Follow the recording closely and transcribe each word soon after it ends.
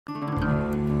Greetings,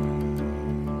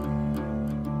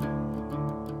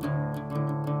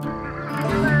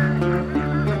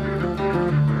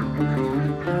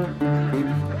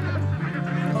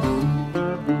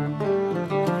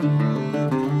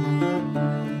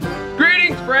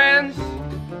 friends!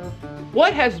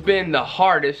 What has been the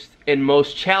hardest and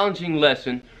most challenging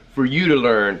lesson for you to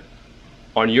learn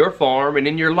on your farm and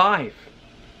in your life?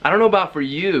 I don't know about for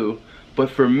you,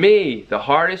 but for me, the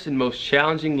hardest and most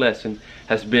challenging lesson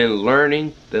has been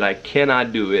learning that I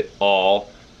cannot do it all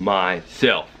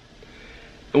myself.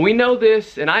 And we know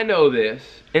this, and I know this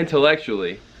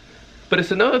intellectually, but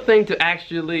it's another thing to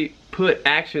actually put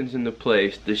actions into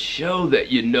place to show that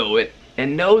you know it,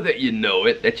 and know that you know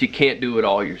it, that you can't do it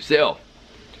all yourself.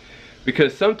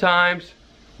 Because sometimes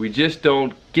we just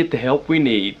don't get the help we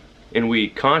need, and we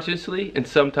consciously and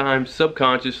sometimes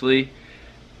subconsciously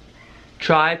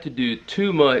try to do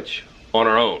too much on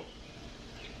our own.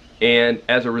 And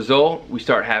as a result, we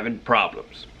start having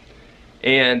problems.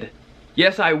 And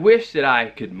yes, I wish that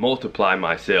I could multiply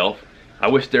myself. I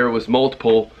wish there was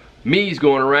multiple me's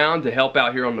going around to help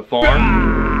out here on the farm.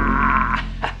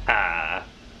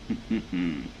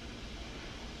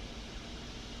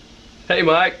 Hey,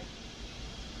 Mike.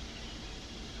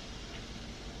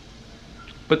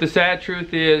 But the sad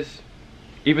truth is,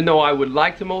 even though I would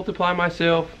like to multiply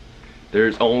myself,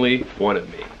 there's only one of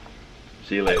me.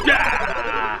 See you later.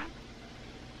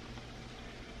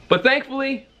 But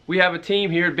thankfully, we have a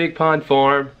team here at Big Pond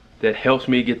Farm that helps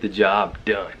me get the job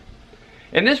done.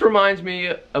 And this reminds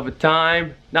me of a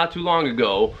time not too long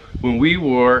ago when we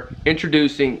were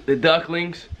introducing the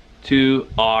ducklings to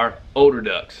our older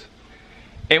ducks.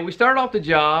 And we started off the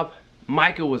job,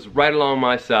 Micah was right along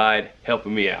my side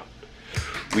helping me out.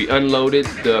 We unloaded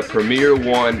the Premier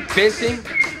 1 fencing.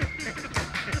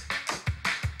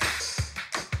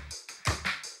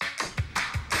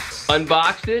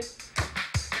 Unboxed it.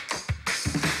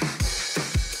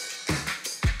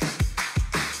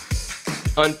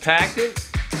 Unpacked it.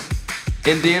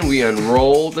 And then we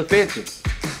unrolled the fencing.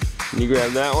 Can you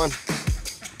grab that one?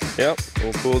 Yep,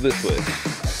 we'll pull this way.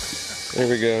 There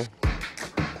we go.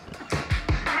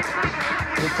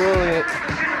 We're pulling it.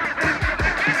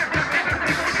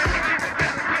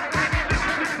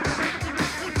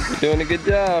 You're doing a good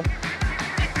job.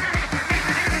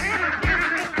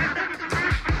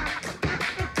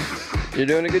 You're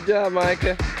doing a good job,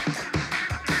 Micah.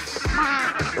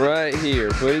 Right here,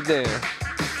 put it down.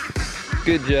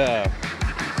 Good job.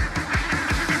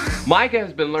 Micah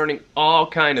has been learning all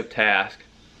kind of tasks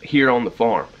here on the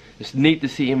farm. It's neat to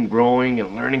see him growing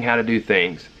and learning how to do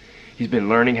things. He's been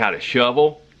learning how to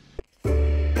shovel.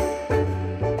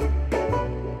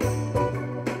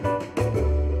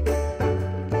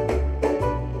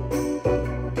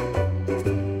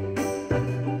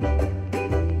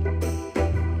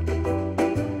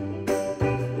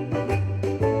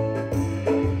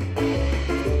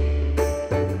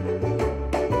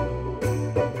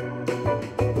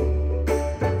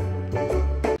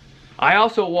 I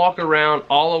also walk around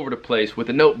all over the place with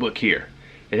a notebook here.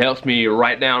 It helps me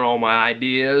write down all my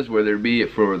ideas, whether it be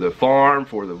for the farm,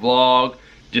 for the vlog,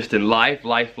 just in life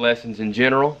lessons in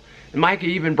general. And Micah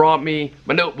even brought me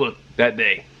my notebook that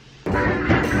day.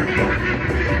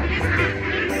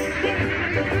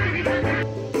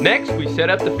 Next, we set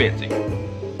up the fencing.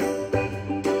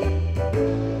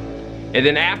 And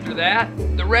then after that,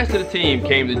 the rest of the team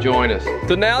came to join us.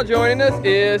 So now joining us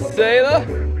is Sayla,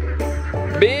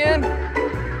 Ben,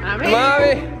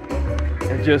 Mommy,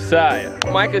 and Josiah.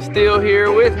 Micah's still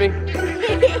here with me.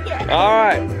 All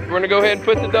right, we're gonna go ahead and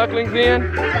put the ducklings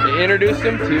in and introduce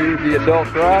them to the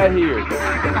adults right here.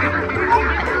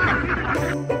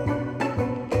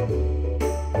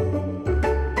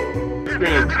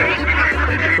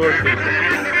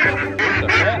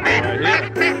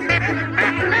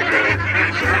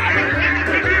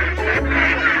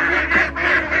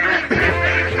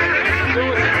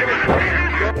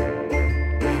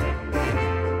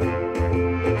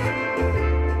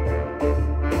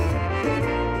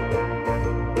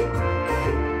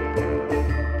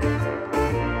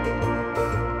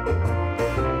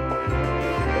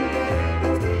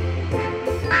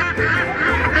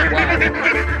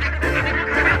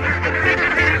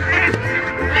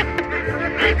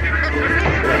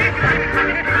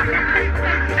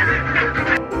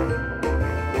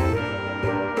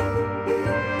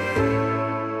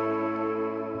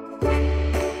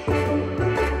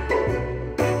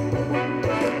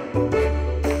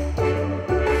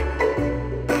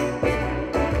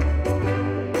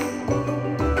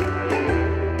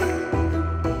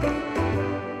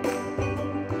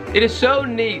 It is so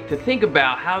neat to think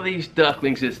about how these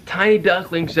ducklings, as tiny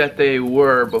ducklings that they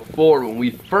were before when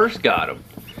we first got them,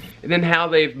 and then how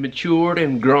they've matured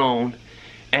and grown,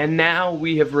 and now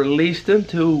we have released them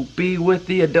to be with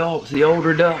the adults, the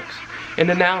older ducks, and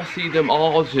to now see them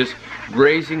all just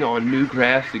grazing on new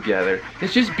grass together.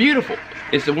 It's just beautiful.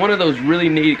 It's one of those really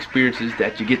neat experiences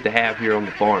that you get to have here on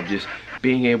the farm, just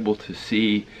being able to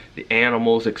see the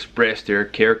animals express their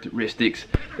characteristics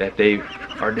that they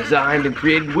are designed and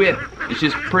created with. It's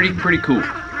just pretty cool.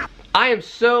 I am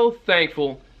so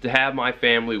thankful to have my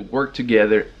family work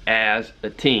together as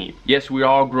a team. Yes, we're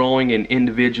all growing in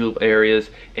individual areas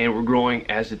and we're growing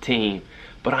as a team,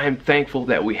 but I am thankful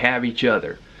that we have each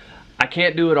other. I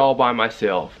can't do it all by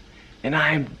myself, and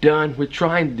I am done with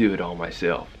trying to do it all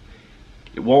myself.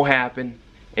 It won't happen,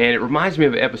 and it reminds me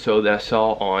of an episode that I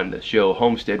saw on the show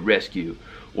Homestead Rescue,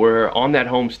 where on that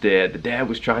homestead the dad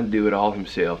was trying to do it all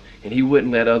himself and he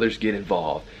wouldn't let others get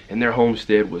involved, and their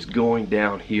homestead was going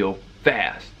downhill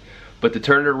fast. But to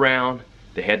turn it around,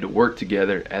 they had to work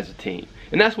together as a team.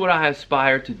 And that's what I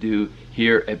aspire to do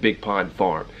here at Big Pond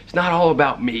Farm. It's not all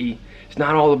about me. It's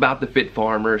not all about the fit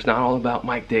farmer. It's not all about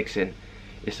Mike Dixon.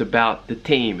 It's about the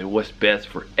team and what's best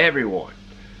for everyone.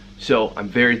 So I'm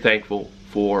very thankful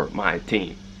for my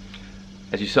team.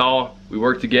 As you saw, we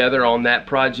worked together on that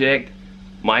project.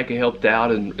 Micah helped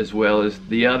out as well as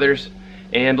the others.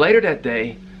 And later that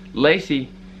day, Lacey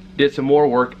did some more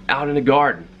work out in the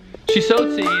garden. She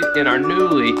sowed seeds in our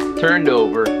newly turned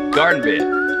over garden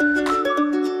bed.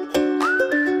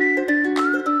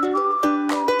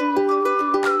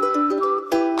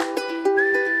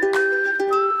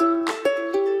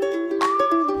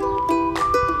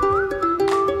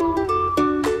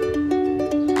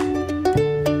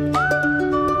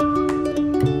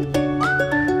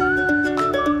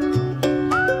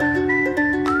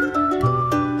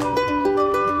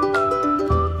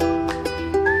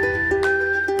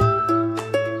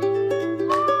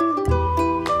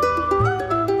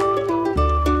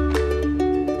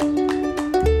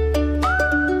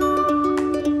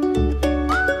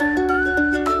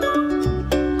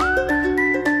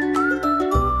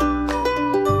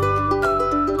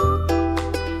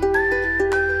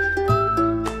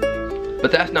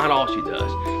 But that's not all she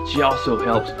does. She also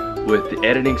helps with the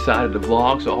editing side of the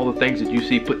vlog, so all the things that you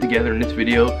see put together in this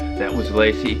video, that was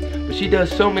Lacey. But she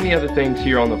does so many other things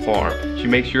here on the farm. She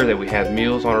makes sure that we have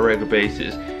meals on a regular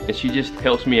basis, and she just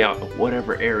helps me out with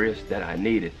whatever areas that I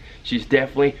needed. She's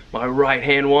definitely my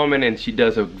right-hand woman, and she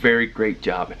does a very great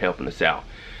job in helping us out.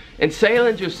 And Sayla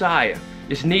and Josiah,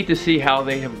 it's neat to see how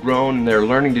they have grown and they're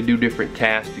learning to do different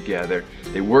tasks together.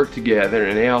 They work together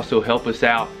and they also help us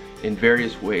out in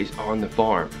various ways on the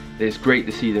farm. It's great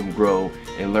to see them grow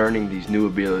and learning these new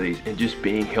abilities and just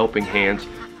being helping hands.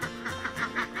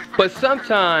 But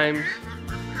sometimes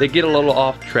they get a little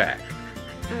off track.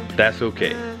 But that's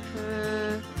okay.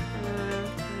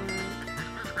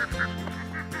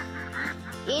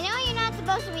 You know you're not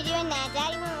supposed to be doing that.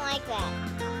 Daddy wouldn't like that.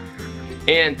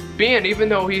 And Ben, even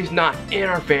though he's not in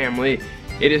our family,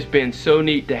 it has been so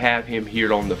neat to have him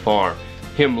here on the farm.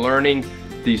 Him learning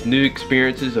these new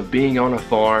experiences of being on a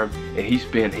farm, and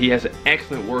he has an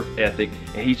excellent work ethic,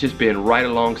 and he's just been right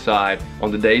alongside on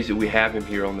the days that we have him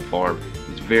here on the farm.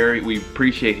 We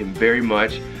appreciate him very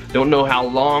much. Don't know how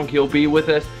long he'll be with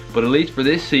us, but at least for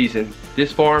this season,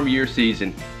 this farm year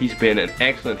season, he's been an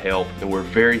excellent help, and we're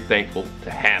very thankful to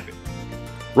have him.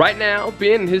 Right now,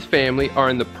 Ben and his family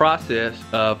are in the process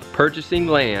of purchasing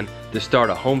land to start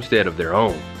a homestead of their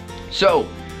own. So,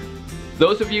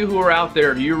 those of you who are out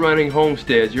there, you're running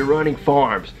homesteads, you're running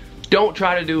farms, don't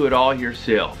try to do it all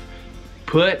yourself.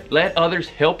 Let others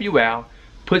help you out.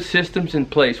 Put systems in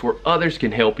place where others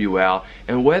can help you out,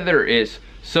 and whether it's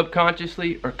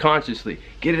subconsciously or consciously,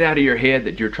 get it out of your head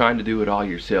that you're trying to do it all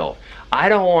yourself. I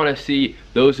don't want to see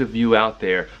those of you out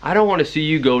there, I don't want to see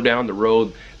you go down the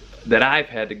road that I've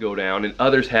had to go down and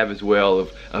others have as well,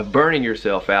 of burning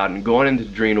yourself out and going into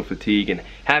adrenal fatigue and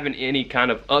having any kind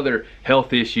of other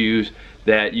health issues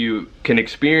that you can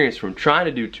experience from trying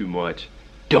to do too much.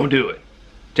 Don't do it.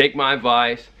 Take my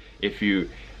advice. If you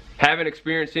haven't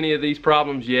experienced any of these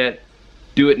problems yet,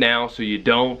 do it now so you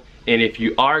don't. And if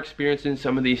you are experiencing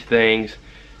some of these things,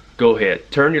 go ahead.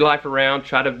 Turn your life around.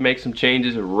 Try to make some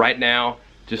changes right now,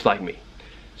 just like me.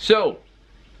 So,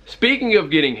 speaking of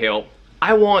getting help,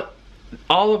 I want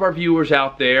all of our viewers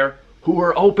out there who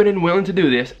are open and willing to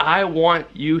do this, I want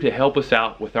you to help us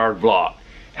out with our vlog.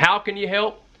 How can you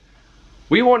help?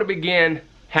 We want to begin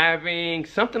having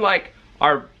something like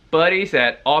our buddies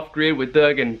at Off Grid with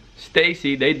Doug and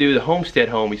Stacy. They do the Homestead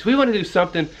Homies. We want to do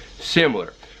something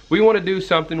similar. We want to do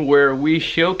something where we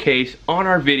showcase on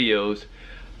our videos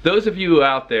those of you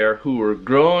out there who are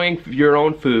growing your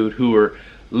own food, who are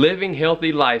living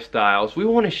healthy lifestyles, we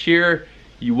want to share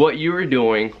what you are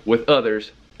doing with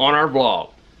others on our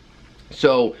vlog.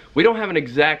 So we don't have an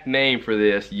exact name for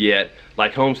this yet,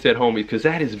 like Homestead Homies, because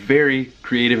that is very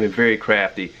creative and very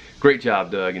crafty. Great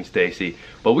job, Doug and Stacy.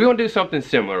 But we want to do something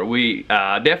similar. We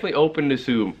definitely open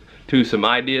to some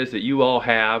ideas that you all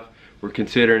have. We're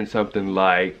considering something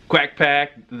like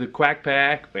the Quack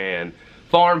Pack and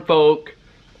Farm Folk,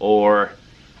 or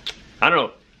I don't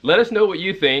know. Let us know what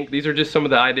you think. These are just some of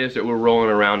the ideas that we're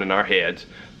rolling around in our heads.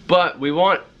 But we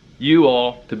want you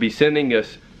all to be sending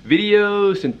us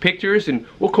videos and pictures, and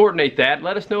we'll coordinate that.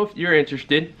 Let us know if you're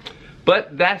interested.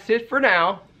 But that's it for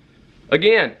now.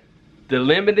 Again,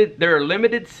 there are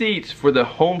limited seats for the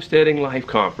Homesteading Life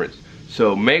Conference,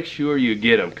 so make sure you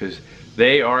get them because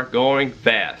they are going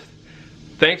fast.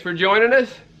 Thanks for joining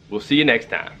us. We'll see you next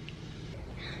time.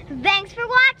 Thanks for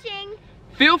watching.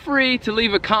 Feel free to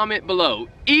leave a comment below,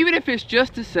 even if it's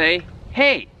just to say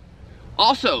hey.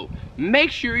 Also,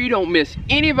 make sure you don't miss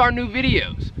any of our new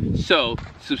videos. So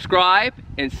subscribe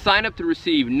and sign up to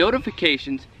receive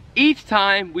notifications each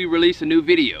time we release a new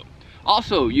video.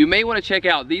 Also, you may want to check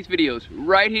out these videos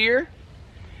right here,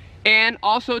 and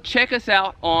also check us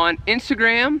out on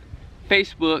Instagram,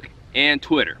 Facebook, and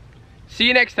Twitter. See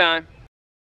you next time.